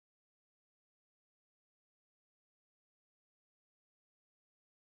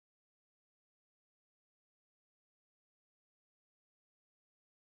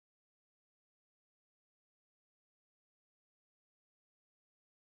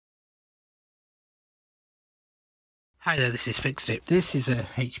Hi there, this is Defective. This is a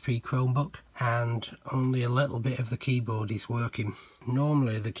HP Chromebook and only a little bit of the keyboard is working.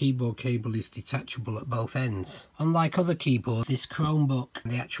 Normally the keyboard cable is detachable at both ends. Unlike other keyboards, this Chromebook,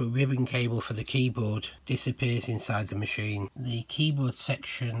 the actual ribbon cable for the keyboard disappears inside the machine. The keyboard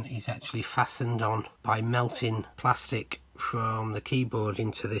section is actually fastened on by melting plastic from the keyboard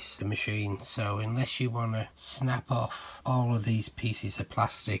into the machine, so unless you want to snap off all of these pieces of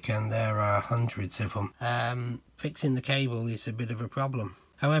plastic, and there are hundreds of them, fixing the cable is a bit of a problem.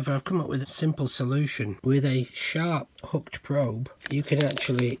 However, I've come up with a simple solution. With a sharp hooked probe, you can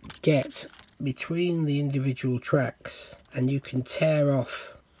actually get between the individual tracks and you can tear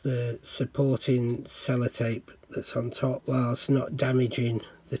off the supporting sellotape that's on top whilst not damaging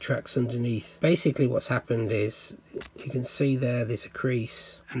the tracks underneath. Basically what's happened is, you can see there's a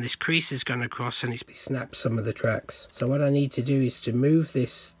crease, and this crease has gone across and it's snapped some of the tracks. So what I need to do is to move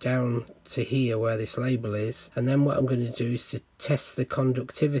this down to here where this label is, and then what I'm going to do is to test the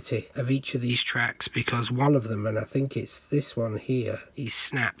conductivity of each of these tracks, because one of them, and I think it's this one here, is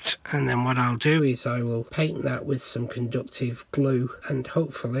snapped. And then what I'll do is I will paint that with some conductive glue, and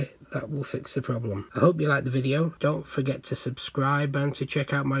hopefully that will fix the problem. I hope you liked the video. Don't forget to subscribe and to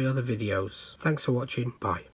check out my other videos. Thanks for watching. Bye.